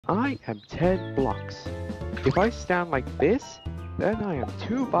I am 10 blocks. If I stand like this, then I am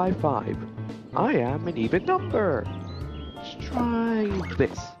 2 by 5. I am an even number. Let's try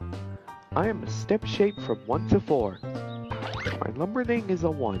this. I am a step shape from 1 to 4. My number name is a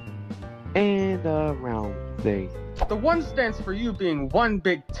 1. And a round thing. The 1 stands for you being one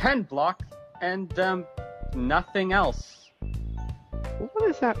big 10 block, and, nothing else. What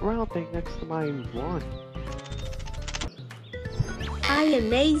is that round thing next to my 1? I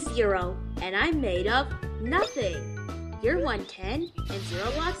am a 0, and I'm made of nothing. You're 110 and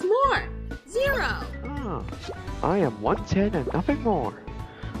 0 blocks more. 0. Ah, I am 110 and nothing more.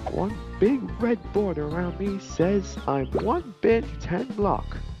 One big red border around me says I'm one big 10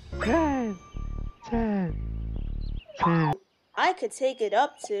 block. 10, 10, 10. I could take it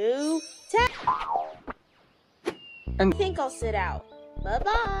up to 10. And I think I'll sit out.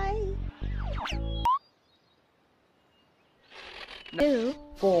 Bye-bye. 2,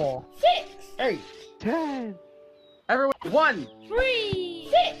 4, 6, 8. 10, Everyone, 1. 3,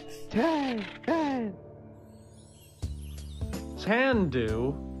 6. 10, 10. Can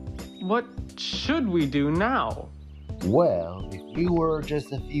do? What should we do now? Well, if we were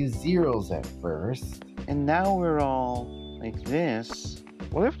just a few zeros at first, And now we're all like this.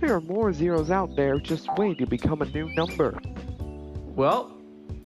 Well, if there are more zeros out there, just wait to become a new number. Well,